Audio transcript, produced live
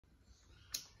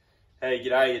Hey,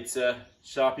 g'day, it's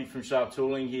Sharpie from Sharp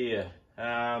Tooling here.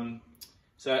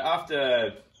 So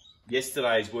after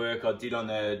yesterday's work I did on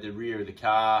the rear of the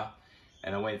car,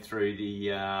 and I went through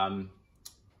the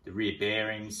rear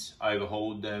bearings,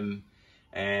 overhauled them,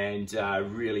 and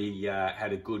really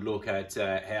had a good look at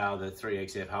how the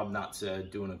 3XF hub nuts are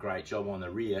doing a great job on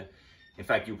the rear. In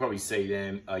fact, you'll probably see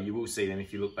them, you will see them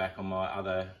if you look back on my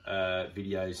other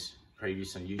videos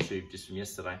previous on YouTube just from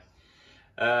yesterday.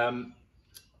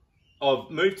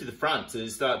 I've moved to the front to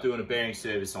start doing a bearing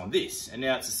service on this, and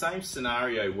now it's the same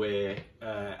scenario where,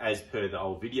 as per the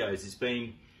old videos, it's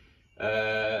been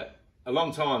a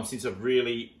long time since I've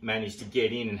really managed to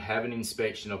get in and have an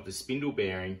inspection of the spindle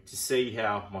bearing to see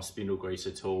how my spindle greaser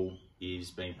tool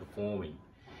is been performing.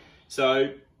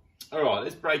 So, all right,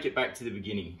 let's break it back to the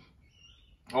beginning.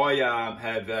 I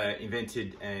have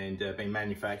invented and been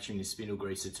manufacturing this spindle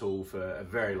greaser tool for a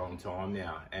very long time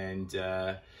now,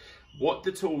 and what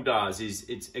the tool does is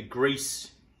it's a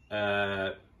grease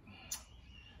connector,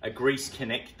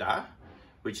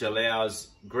 which allows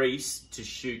grease to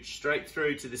shoot straight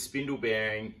through to the spindle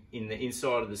bearing in the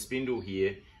inside of the spindle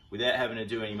here without having to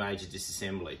do any major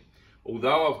disassembly.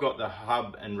 Although I've got the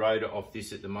hub and rotor off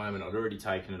this at the moment, I've already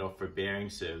taken it off for a bearing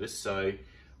service. So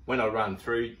when I run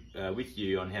through with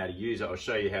you on how to use it, I'll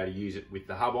show you how to use it with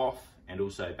the hub off and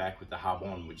also back with the hub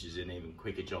on, which is an even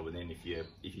quicker job. And then if you're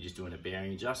just doing a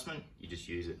bearing adjustment, you just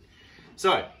use it.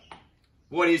 So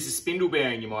what is the spindle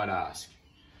bearing, you might ask?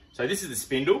 So this is the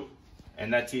spindle,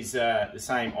 and that is the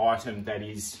same item that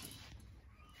is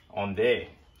on there.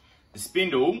 The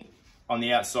spindle on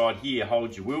the outside here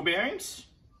holds your wheel bearings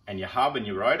and your hub and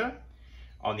your rotor.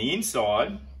 On the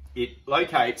inside, it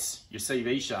locates your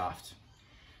CV shaft.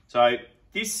 So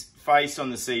this face on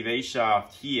the CV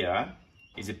shaft here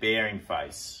is a bearing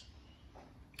face,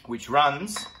 which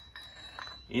runs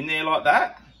in there like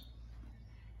that,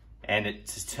 and it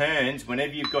turns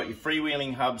whenever you've got your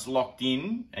freewheeling hubs locked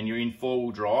in and you're in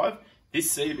four-wheel drive.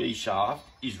 This CV shaft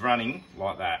is running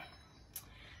like that.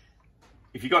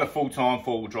 If you've got a full-time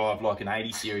four-wheel drive like an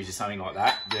 80 series or something like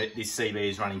that, this CV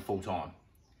is running full-time.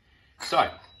 So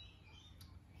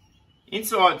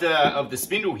inside of the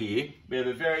spindle here, we have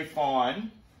a very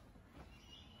fine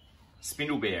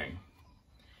spindle bearing.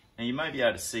 Now you may be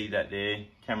able to see that there,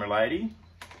 camera lady. You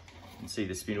can see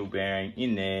the spindle bearing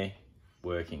in there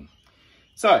working.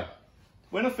 So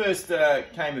when I first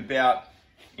came about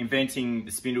inventing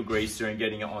the spindle greaser and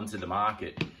getting it onto the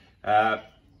market,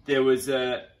 there was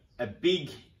a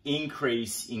big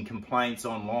increase in complaints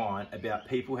online about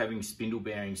people having spindle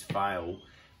bearings fail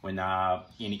when they're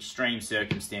in extreme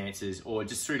circumstances or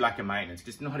just through lack of maintenance,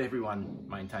 because not everyone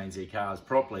maintains their cars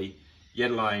properly,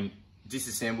 yet alone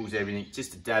disassembles everything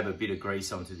just to dab a bit of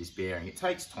grease onto this bearing. It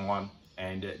takes time,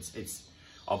 and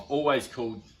I've always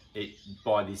called it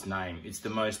by this name. It's the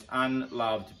most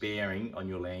unloved bearing on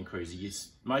your Landcruiser.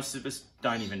 Most of us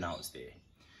don't even know it's there.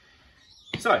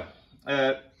 So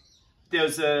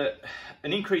there's an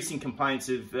increase in complaints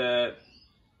of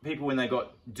people when they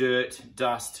got dirt,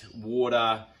 dust,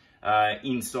 water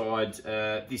inside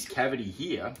this cavity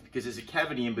here, because there's a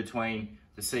cavity in between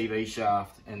the CV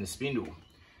shaft and the spindle.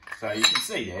 So you can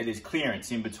see there's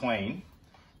clearance in between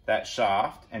that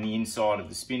shaft and the inside of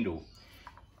the spindle.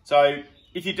 So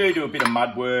if you do a bit of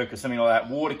mud work or something like that,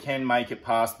 water can make it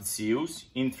past the seals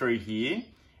in through here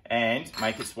and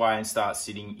make its way and start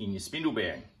sitting in your spindle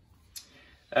bearing.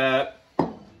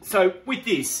 So with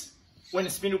this, when a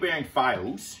spindle bearing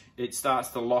fails, it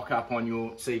starts to lock up on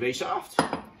your CV shaft.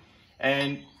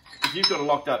 And if you've got a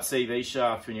locked up CV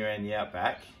shaft when you're in the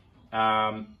outback,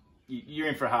 you're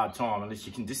in for a hard time unless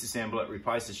you can disassemble it,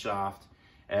 replace the shaft,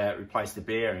 replace the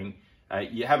bearing.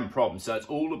 You're having problems. So it's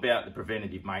all about the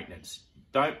preventative maintenance.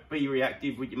 Don't be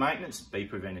reactive with your maintenance, be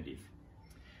preventative.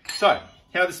 So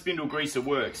how the spindle greaser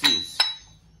works is,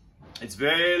 it's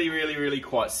really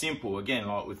quite simple. Again,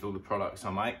 like with all the products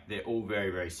I make, they're all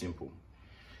very simple.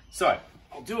 So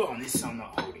I'll do it on this so I'm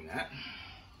not holding that.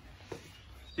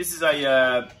 This is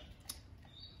a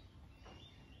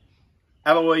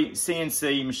alloy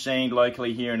CNC machined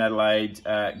locally here in Adelaide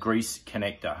grease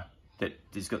connector that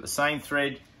has got the same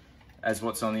thread as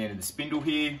what's on the end of the spindle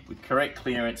here, with correct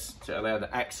clearance to allow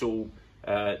the axle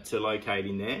to locate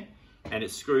in there, and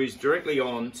it screws directly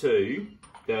on to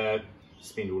the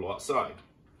spindle like so.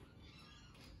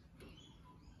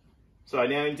 So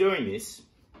now in doing this,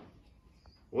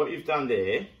 what you've done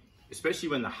there, especially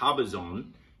when the hub is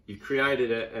on, you've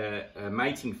created a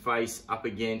mating face up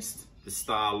against the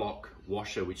star lock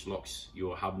washer, which locks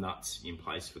your hub nuts in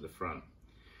place for the front.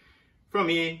 From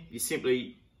here, you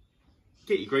simply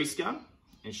get your grease gun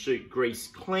and shoot grease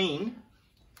clean,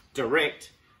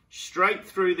 direct straight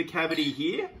through the cavity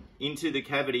here, into the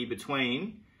cavity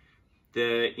between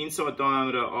the inside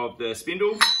diameter of the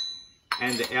spindle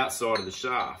and the outside of the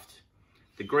shaft.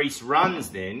 The grease runs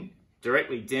then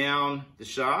directly down the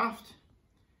shaft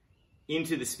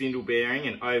into the spindle bearing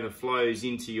and overflows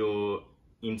into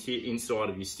inside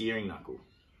of your steering knuckle.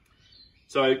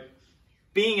 So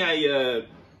being a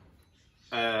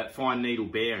fine needle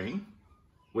bearing,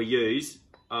 we use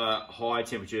high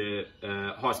temperature,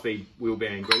 high speed wheel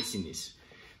bearing grease in this,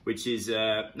 which is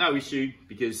no issue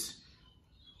because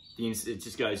it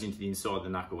just goes into the inside of the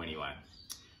knuckle anyway.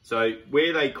 So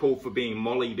where they call for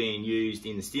moly being used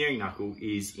in the steering knuckle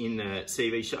is in the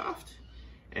CV shaft,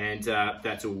 and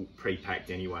that's all pre-packed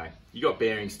anyway. You got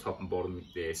bearings top and bottom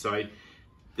there. So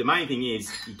the main thing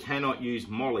is you cannot use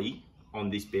moly on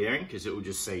this bearing because it will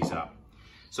just seize up.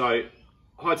 So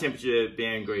high temperature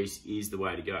bearing grease is the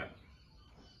way to go.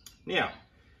 Now,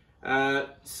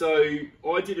 so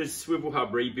I did a swivel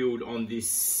hub rebuild on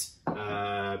this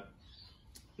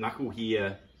knuckle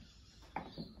here,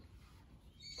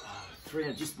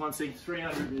 just once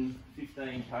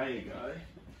 315k ago.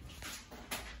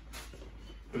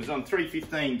 It was on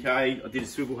 315k, I did a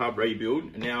swivel hub rebuild,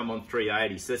 and now I'm on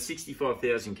 380. So that's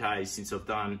 65,000 k's since I've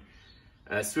done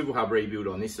a swivel hub rebuild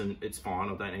on this, and it's fine,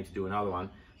 I don't need to do another one.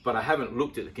 But I haven't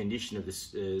looked at the condition of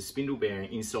the spindle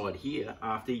bearing inside here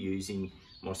after using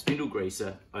my spindle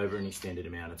greaser over an extended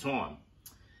amount of time.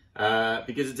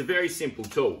 Because it's a very simple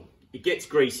tool. It gets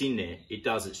grease in there, it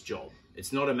does its job.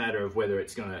 It's not a matter of whether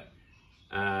it's gonna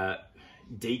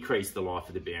decrease the life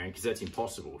of the bearing, because that's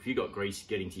impossible. If you've got grease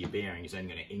getting to your bearing, it's only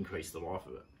gonna increase the life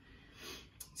of it.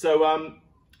 So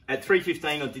at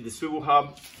 315, I did the swivel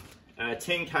hub.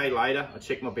 10k later, I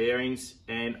checked my bearings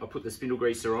and I put the spindle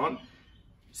greaser on,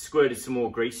 squirted some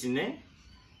more grease in there.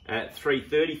 At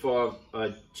 335,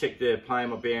 I checked the play of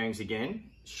my bearings again,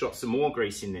 shot some more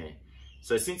grease in there.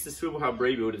 So since the swivel hub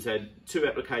rebuild, it's had 2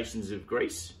 applications of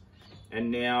grease, and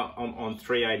now I'm on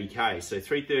 380k. So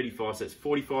 335, so that's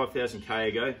 45,000k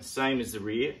ago, same as the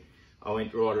rear. I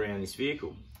went right around this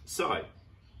vehicle. So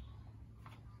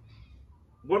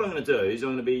what I'm going to do is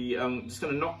I'm just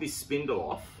going to knock this spindle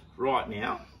off right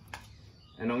now,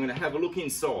 and I'm going to have a look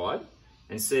inside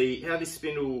and see how the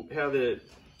spindle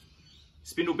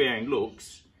bearing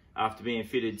looks after being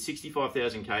fitted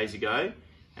 65,000 k's ago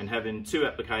and having 2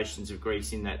 applications of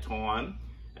grease in that time,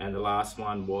 and the last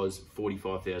one was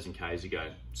 45,000 k's ago.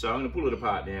 So I'm going to pull it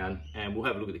apart now and we'll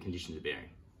have a look at the condition of the bearing.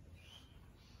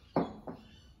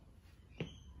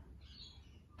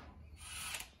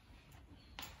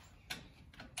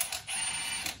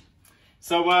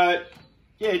 So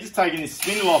yeah, just taking this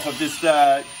spindle off, I've just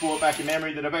brought back a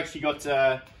memory that I've actually got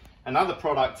another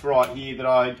product right here that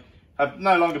I have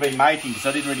no longer been making because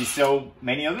I didn't really sell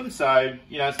many of them. So,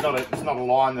 you know, it's not a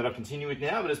line that I continue with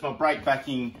now, but it's my brake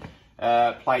backing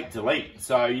plate delete.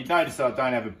 So you notice that I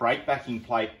don't have a brake backing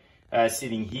plate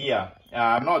sitting here.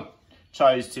 And I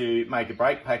chose to make a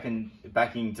brake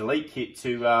backing delete kit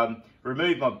to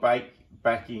remove my brake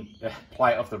backing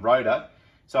plate off the rotor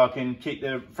so I can keep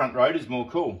the front rotors more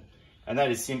cool. And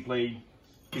that is simply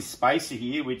this spacer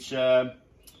here, which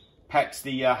packs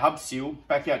the hub seal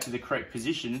back out to the correct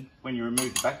position when you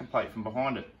remove the backer plate from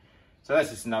behind it. So that's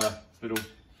just another little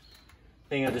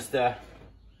thing I just kind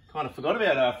of forgot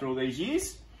about after all these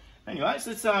years. Anyway, so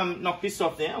let's knock this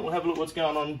off now. We'll have a look what's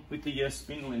going on with the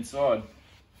spindle inside.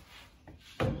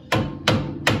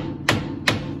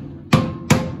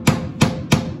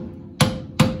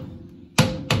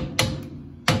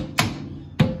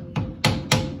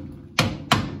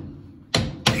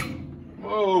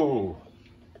 Whoa!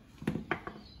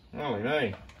 Holy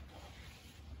me!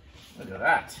 Look at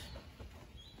that!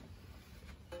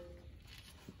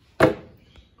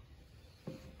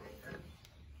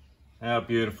 How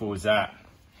beautiful is that?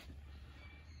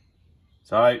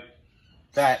 So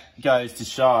that goes to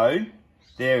show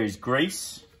there is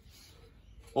grease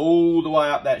all the way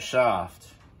up that shaft.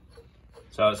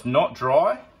 So it's not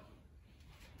dry.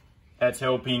 That's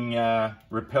helping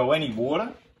repel any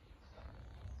water.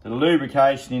 The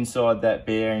lubrication inside that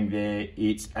bearing there,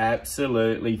 it's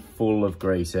absolutely full of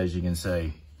grease, as you can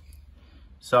see.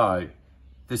 So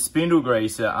the spindle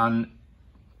greaser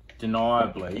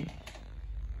undeniably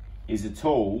is a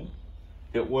tool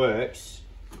that works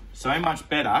so much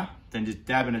better than just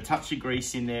dabbing a touch of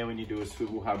grease in there when you do a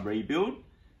swivel hub rebuild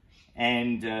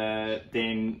and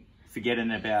then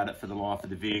forgetting about it for the life of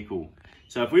the vehicle.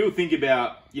 So if we will think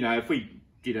about, you know, if we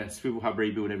did a swivel hub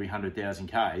rebuild every 100,000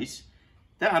 Ks,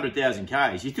 that 100,000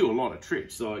 Ks, you do a lot of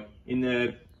trips. Like in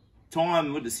the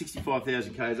time with the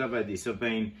 65,000 Ks I've had this, I've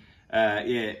been,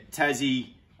 yeah,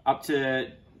 Tassie up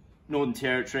to Northern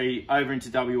Territory, over into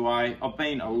WA. I've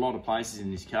been a lot of places in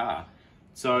this car.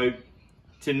 So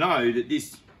to know that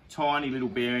this tiny little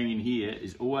bearing in here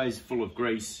is always full of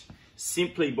grease,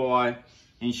 simply by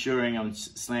ensuring I'm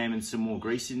slamming some more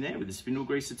grease in there with the spindle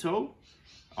greaser tool,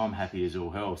 I'm happy as all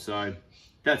hell. So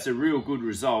that's a real good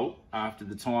result after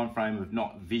the time frame of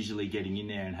not visually getting in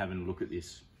there and having a look at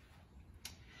this.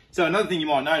 So another thing you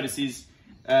might notice is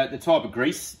the type of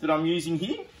grease that I'm using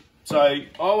here. So I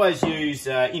always use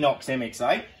Inox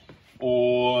MX8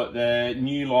 or the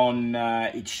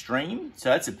Nulon Extreme. So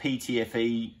that's a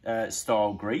PTFE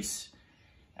style grease.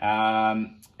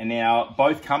 And now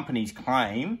both companies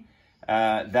claim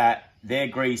that their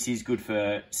grease is good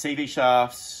for CV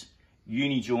shafts,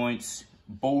 uni joints,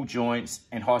 ball joints,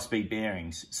 and high-speed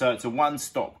bearings. So it's a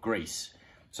one-stop grease.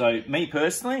 So me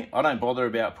personally, I don't bother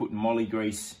about putting moly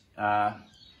grease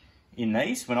in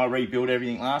these. When I rebuilt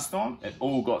everything last time, it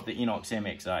all got the Inox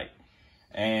MX8.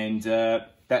 And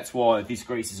that's why this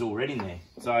grease is already in there.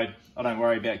 So I don't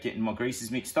worry about getting my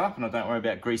greases mixed up, and I don't worry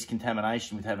about grease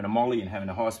contamination with having a moly and having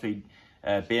a high-speed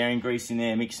bearing grease in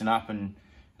there, mixing up and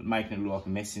making it look like a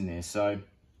mess in there. So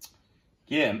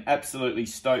yeah, I'm absolutely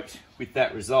stoked with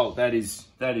that result. That is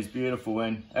beautiful.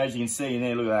 And as you can see in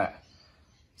there, look at that.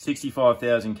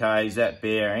 65,000 Ks, that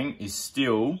bearing is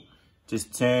still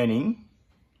just turning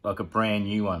like a brand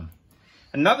new one.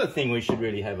 Another thing we should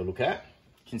really have a look at,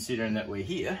 considering that we're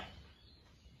here,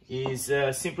 is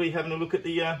simply having a look at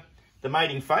the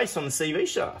mating face on the CV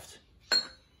shaft.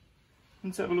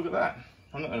 Let's have a look at that.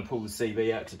 I'm not going to pull the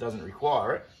CV out because it doesn't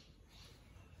require it.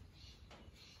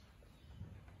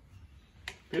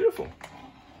 Beautiful.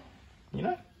 You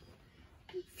know,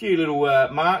 a few little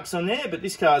marks on there, but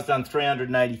this car's done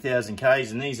 380,000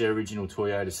 Ks, and these are original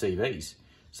Toyota CVs.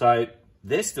 So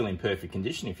they're still in perfect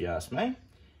condition, if you ask me.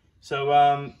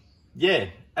 So yeah,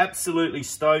 absolutely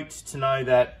stoked to know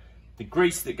that the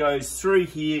grease that goes through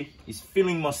here is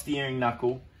filling my steering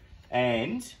knuckle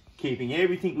and keeping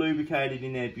everything lubricated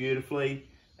in there beautifully.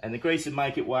 And the grease will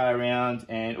make its way around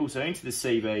and also into the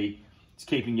CV. It's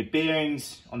keeping your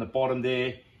bearings on the bottom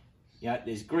there. You know,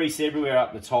 there's grease everywhere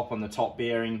up the top on the top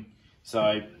bearing.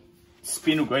 So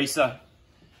spindle greaser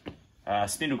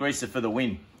for the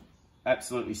win.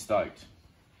 Absolutely stoked.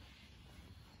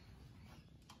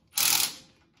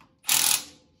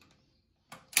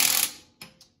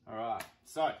 All right,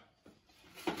 so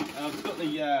I've got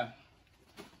the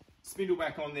spindle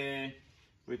back on there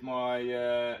with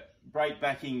my brake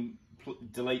backing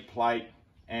delete plate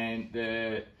and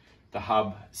the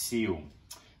hub seal.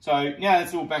 So now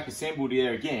that's all back assembled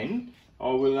here again, I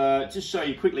will just show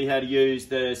you quickly how to use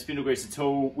the spindle greaser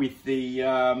tool with the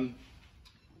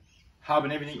hub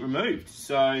and everything removed.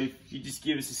 So if you just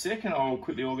give us a second, I'll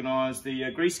quickly organise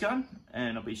the grease gun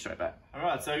and I'll be straight back. All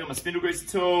right, so I've got my spindle greaser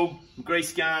tool,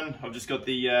 grease gun. I've just got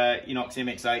the Inox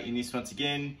MX8 in this once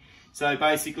again. So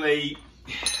basically,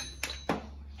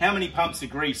 how many pumps of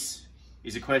grease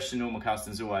is a question all my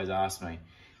customers always ask me.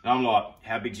 And I'm like,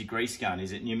 how big's your grease gun?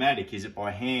 Is it pneumatic? Is it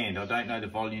by hand? I don't know the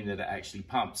volume that it actually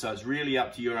pumps. So it's really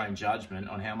up to your own judgment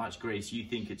on how much grease you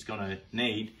think it's gonna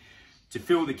need to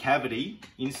fill the cavity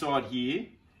inside here,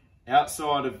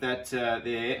 outside of that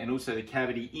there, and also the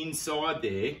cavity inside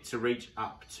there to reach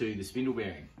up to the spindle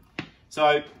bearing.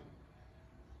 So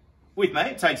with me,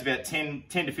 it takes about 10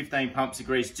 to 15 pumps of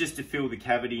grease just to fill the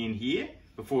cavity in here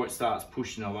before it starts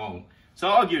pushing along. So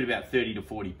I'll give it about 30 to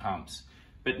 40 pumps.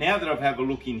 But now that I've had a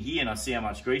look in here and I see how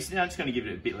much grease in it, I'm just going to give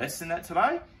it a bit less than that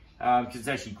today because it's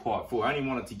actually quite full. I only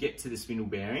want it to get to the spindle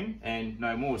bearing and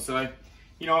no more. So,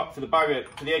 you know what, for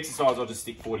the exercise, I'll just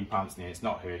stick 40 pumps now. It's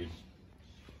not hurting.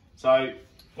 So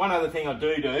one other thing I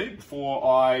do before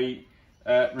I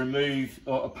remove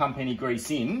or pump any grease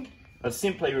in, I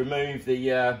simply remove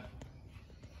the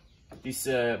this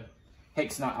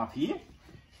hex nut up here.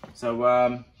 So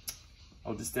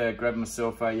I'll just grab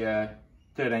myself a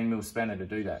 13mm spanner to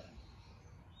do that.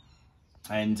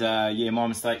 And yeah, my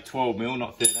mistake, 12mm,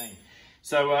 not 13.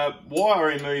 So why I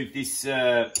remove this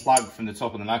plug from the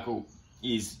top of the knuckle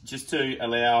is just to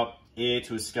allow air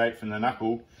to escape from the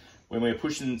knuckle when we're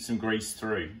pushing some grease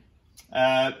through.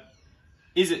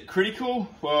 Is it critical?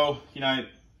 Well, you know,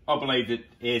 I believe that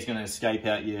air is going to escape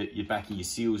out your back of your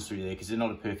seals through there because they're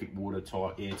not a perfect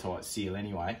watertight, airtight seal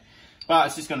anyway. But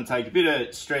it's just going to take a bit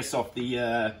of stress off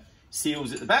the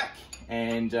seals at the back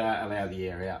and allow the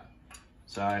air out.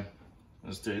 So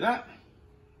let's do that.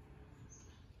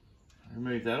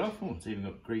 Remove that off. Oh, it's even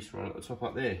got grease right at the top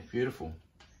up there. Beautiful.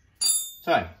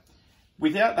 So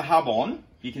without the hub on,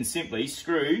 you can simply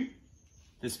screw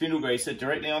the spindle greaser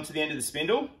directly onto the end of the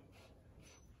spindle.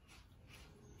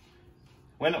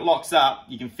 When it locks up,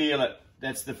 you can feel it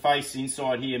that's the face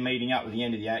inside here meeting up with the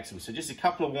end of the axle. So just a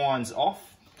couple of winds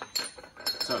off,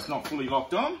 so it's not fully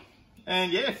locked on.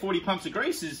 And yeah, 40 pumps of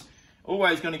grease is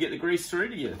always going to get the grease through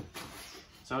to you.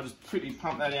 So I'll just quickly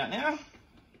pump that out now.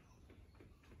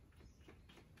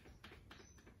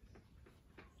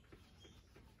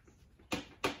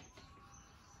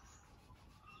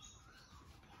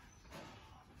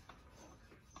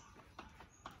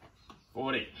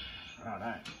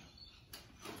 Righto.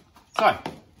 So,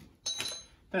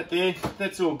 that there,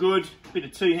 that's all good. Bit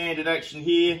of two-handed action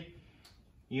here.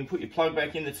 You can put your plug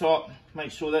back in the top, make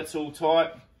sure that's all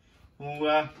tight.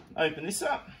 We'll open this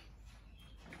up,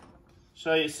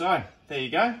 show you. So, there you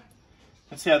go.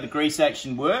 That's how the grease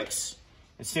action works.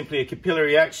 It's simply a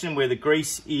capillary action where the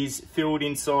grease is filled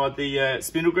inside the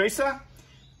spindle greaser,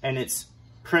 and it's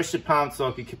pressure pumped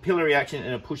like a capillary action,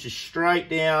 and it pushes straight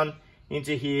down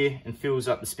into here and fills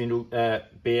up the spindle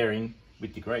bearing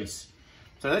with the grease.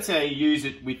 So that's how you use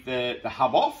it with the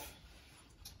hub off.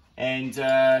 And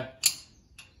I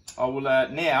will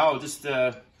now, I'll just,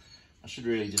 I should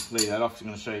really just leave that off because I'm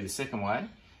going to show you the second way.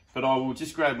 But I will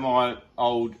just grab my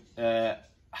old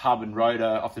hub and rotor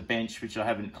off the bench, which I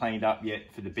haven't cleaned up yet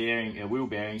for the bearing, wheel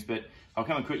bearings, but I'll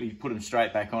come and quickly put them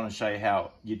straight back on and show you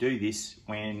how you do this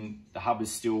when the hub is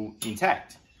still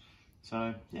intact.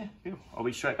 So yeah, cool. I'll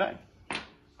be straight back.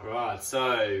 Alright,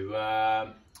 so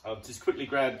I'll just quickly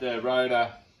grab the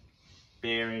rotor,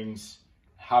 bearings,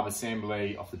 hub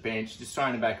assembly off the bench, just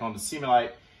throwing them back on to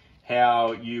simulate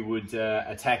how you would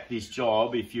attack this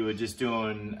job if you were just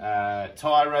doing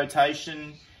tyre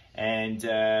rotation. And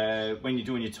when you're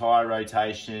doing your tyre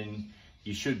rotation,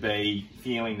 you should be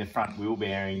feeling the front wheel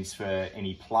bearings for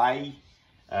any play,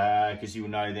 because you'll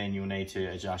know then you'll need to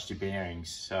adjust your bearings.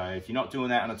 So if you're not doing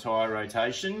that on a tyre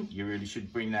rotation, you really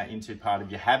should bring that into part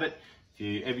of your habit. If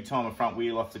you, every time a front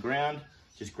wheel off the ground,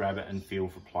 just grab it and feel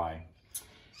for play.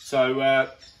 So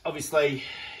obviously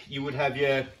you would have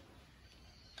your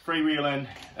freewheeling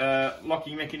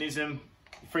locking mechanism,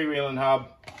 freewheeling hub,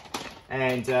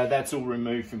 and that's all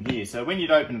removed from here. So when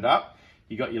you'd open it up,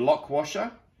 you got your lock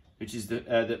washer, which is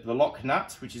the lock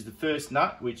nut, which is the first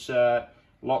nut, which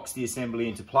locks the assembly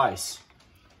into place.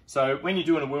 So when you're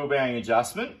doing a wheel bearing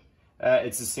adjustment,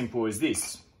 it's as simple as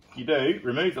this. You do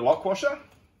remove the lock washer.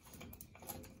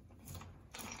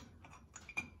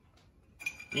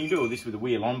 You can do all this with the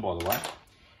wheel on, by the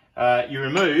way. You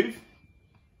remove,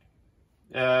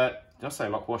 did I say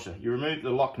lock washer? You remove the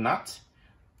lock nut,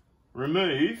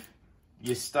 remove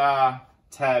your star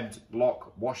tabbed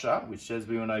lock washer, which, as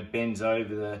we all know, bends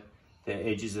over the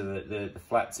edges of the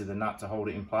flats of the nut to hold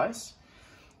it in place.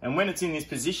 And when it's in this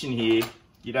position here,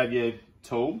 you'd have your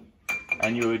tool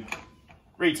and you would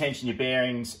retension your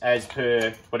bearings as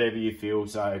per whatever you feel,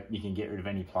 so you can get rid of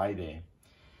any play there.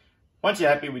 Once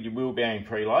you're happy with your wheel bearing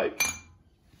preload,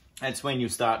 that's when you'll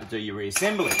start to do your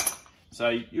reassembly. So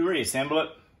you reassemble it,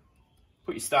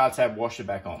 put your star tab washer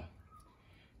back on.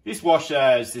 This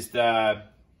washer is just, I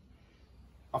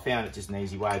found it just an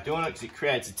easy way of doing it because it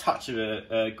creates a touch of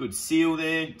a good seal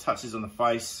there, touches on the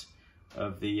face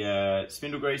of the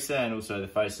spindle greaser and also the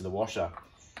face of the washer.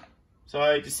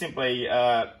 So just simply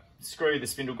screw the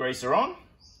spindle greaser on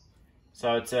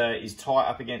so it is tight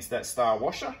up against that star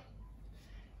washer,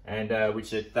 and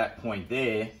which at that point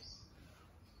there,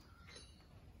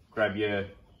 grab your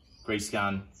grease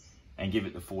gun and give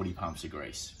it the 40 pumps of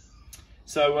grease.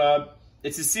 So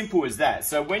it's as simple as that.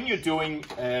 So when you're doing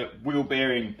wheel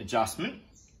bearing adjustment,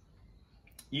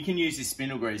 you can use this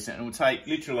spindle greaser and it will take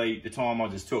literally the time I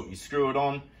just took. You screw it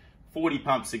on, 40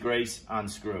 pumps of grease,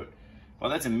 unscrew it. Well,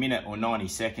 that's a minute or 90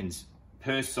 seconds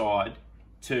per side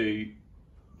to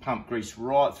pump grease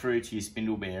right through to your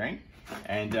spindle bearing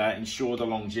and ensure the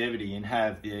longevity and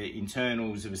have the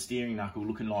internals of a steering knuckle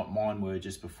looking like mine were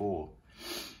just before.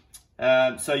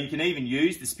 So you can even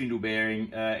use the spindle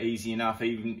bearing easy enough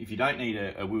even if you don't need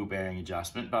a wheel bearing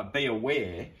adjustment, but be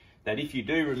aware that if you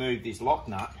do remove this lock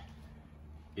nut,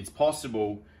 it's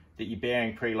possible that your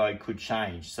bearing preload could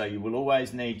change. So you will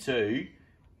always need to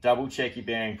double check your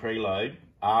bearing preload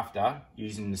after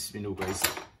using the spindle greaser.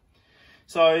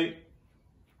 So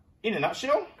in a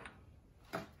nutshell,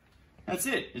 that's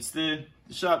it. It's the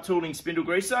Sharp Tooling spindle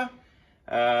greaser,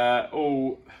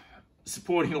 all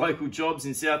supporting local jobs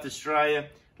in South Australia,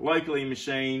 locally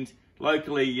machined,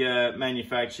 locally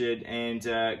manufactured, and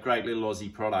great little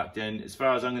Aussie product. And as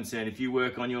far as I'm concerned, if you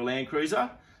work on your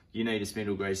Landcruiser, you need a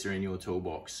spindle greaser in your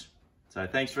toolbox. So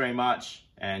thanks very much,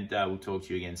 and we'll talk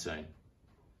to you again soon.